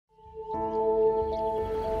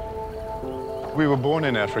We were born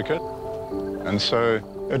in Africa, and so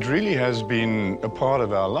it really has been a part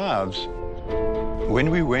of our lives. When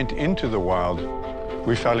we went into the wild,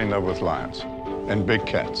 we fell in love with lions and big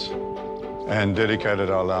cats and dedicated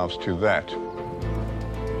our lives to that.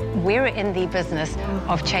 We're in the business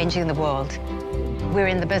of changing the world. We're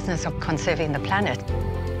in the business of conserving the planet.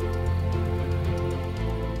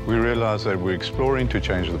 We realized that we're exploring to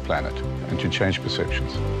change the planet and to change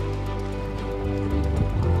perceptions.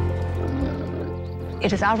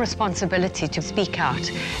 It is our responsibility to speak out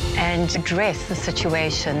and address the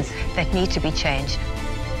situations that need to be changed.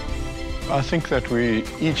 I think that we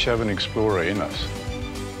each have an explorer in us.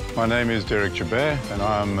 My name is Derick and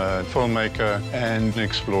I'm a filmmaker and an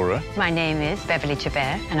explorer. My name is Beverly,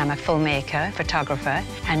 and I'm a filmmaker, photographer,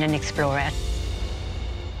 and an explorer.